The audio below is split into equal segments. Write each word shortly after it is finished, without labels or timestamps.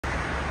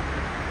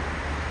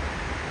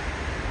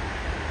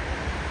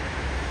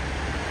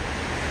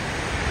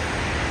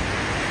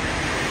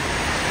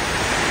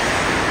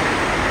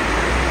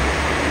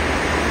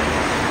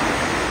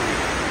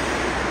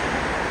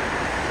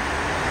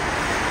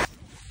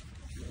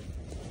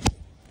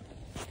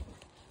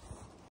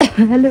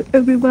Hello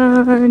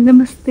everyone,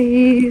 नमस्ते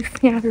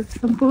यहाँहरू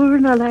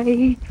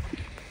सम्पूर्णलाई।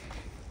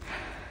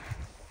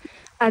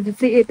 आज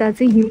चाहिँ यता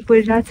चाहिँ हिउँ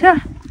परिरहेछ।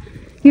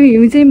 यो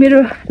हिउँ चाहिँ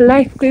मेरो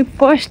लाइफकै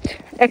फर्स्ट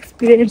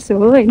एक्सपिरियन्स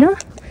हो होइन।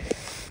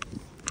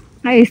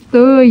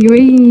 यस्तो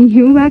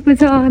हिउँ भएको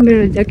छ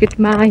मेरो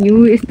ज्याकेटमा,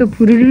 हिउँ यस्तो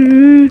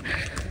फुरुरु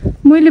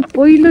मैले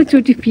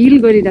पहिलोचोटि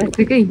फिल गरिरहेको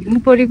छु क्या हिउँ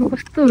परेको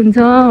कस्तो हुन्छ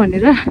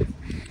भनेर।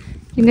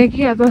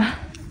 किनकि अब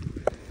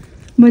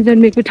म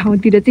जन्मेको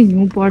ठाउँतिर चाहिँ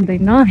हिउँ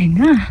पर्दैन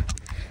होइन,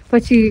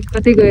 पछि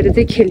कतै गएर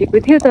चाहिँ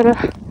खेलेको थियो, तर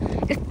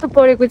यस्तो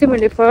परेको चाहिँ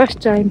मैले फर्स्ट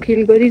टाइम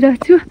फिल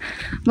गरिरहेको छु।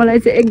 मलाई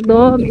चाहिँ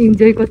एकदम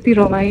इन्जोय, कति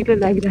रमाइलो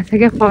लागिरहेछ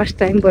क्या फर्स्ट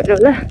टाइम भएर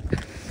होला।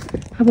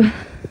 अब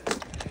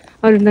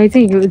अरूलाई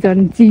चाहिँ यो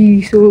झन्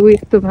चिसो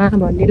यस्तोमा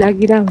भन्ने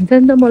लागिरहेको हुन्छ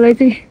नि त, मलाई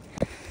चाहिँ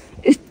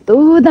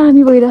यस्तो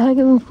दामी भइरहेको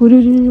क्या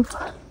फुरुरु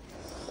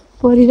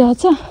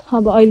परिरहेछ।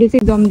 अब अहिले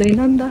चाहिँ जम्दैन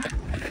नि त,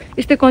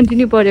 यस्तै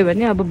कन्टिन्यू पऱ्यो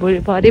भने अब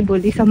भरे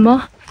भोलिसम्म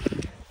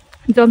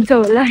जम्छ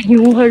होला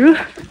हिउँहरू।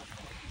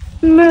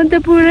 मेरो त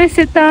पुरै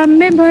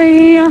सेतामै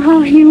भए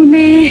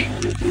हिउँले,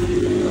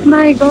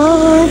 माई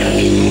गड।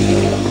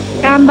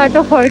 कामबाट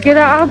फर्केर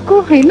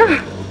आएको होइन,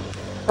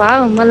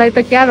 वाउ मलाई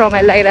त क्या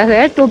रमाइलो लागिरहेको छ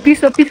यार। टोपी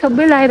सोपी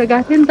सबै लगाएर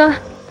गएको थिएँ नि त,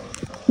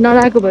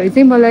 नलाएको भए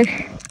चाहिँ मलाई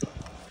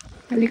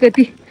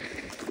अलिकति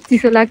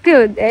चिसो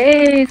लाग्थ्यो।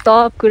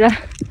 सब कुरा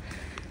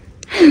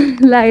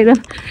लगाएर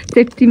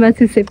सेफ्टीमा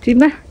छु,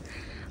 सेफ्टीमा।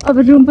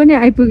 अब रुम पनि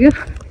आइपुग्यो,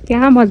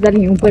 क्या मजाले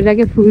हिउँ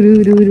परिरहेको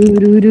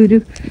फुरुरुरुरुरु।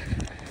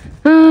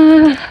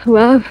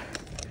 वाउ,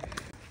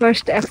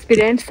 फर्स्ट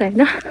एक्सपिरियन्स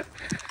होइन।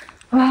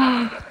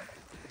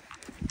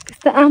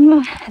 यस्तो आमा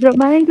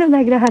रमाइलो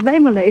लागिरहेको भाइ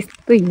मलाई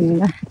यस्तो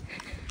हिउँमा।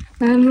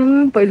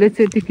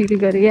 पहिलोचोटि फिल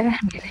गरेँ या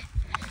मैले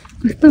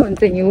कस्तो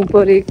हुन्छ हिउँ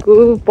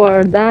परेको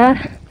पर्दा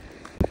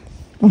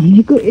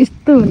भनेको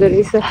यस्तो हुँदो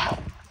रहेछ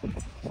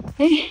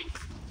है।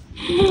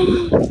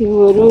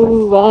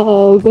 हिउँहरू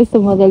वाउ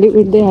कस्तो मजाले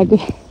उड्दै आएको।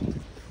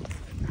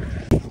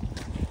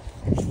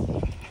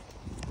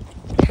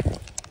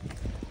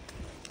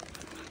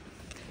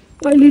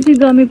 अहिले चाहिँ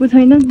जमेको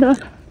छैन नि त,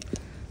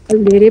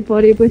 अलि धेरै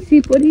परेपछि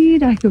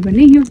परिराख्यो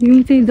भने यो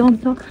हिउँ चाहिँ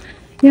जम्छ।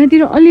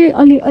 यहाँतिर अलि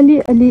अलि अलि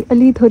अलि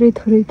अलि थोरै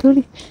थोरै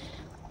थोरै,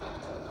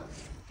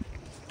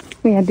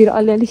 यहाँतिर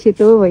अलिअलि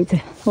सेतो भएछ।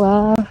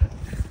 वा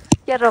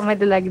क्या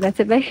रमाइलो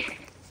लागिरहेछ भाइ।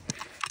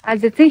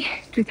 आज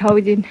चाहिँ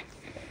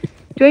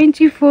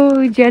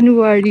 2024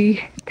 जनवरी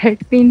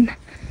 13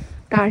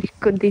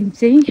 तारिकको दिन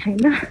चाहिँ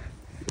होइन,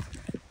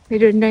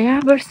 मेरो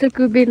नयाँ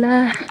वर्षको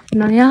बेला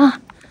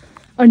नयाँ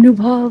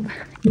अनुभव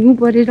हिउँ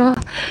परेर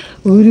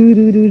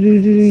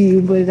हुरुरुरुरुरु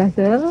हिउँ परिरहेछ।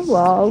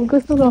 वाउ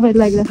कस्तो रमाइलो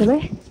लागिरहेछ भाइ।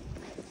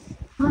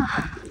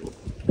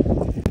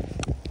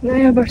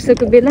 नयाँ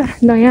वर्षको बेला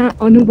नयाँ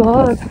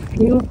अनुभव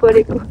हिउँ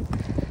परेको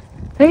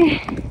है।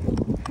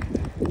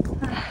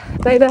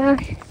 By by.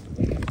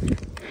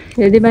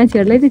 हेर्ने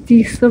मान्छेहरूलाई चाहिँ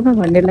चिसोमा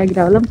भन्ने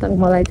लागिरह होला, तर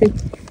मलाई चाहिँ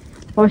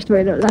फर्स्ट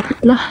भएर होला।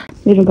 ल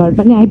मेरो घर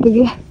पनि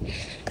आइपुग्यो।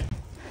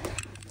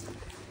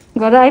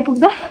 घर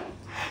आइपुग्दा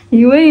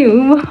हिउँै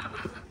हिउँ,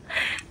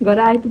 घर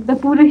आइपुग्दा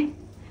पुरै।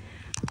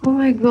 ओ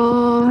माई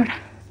गड,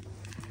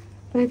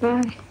 बाई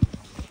बाई।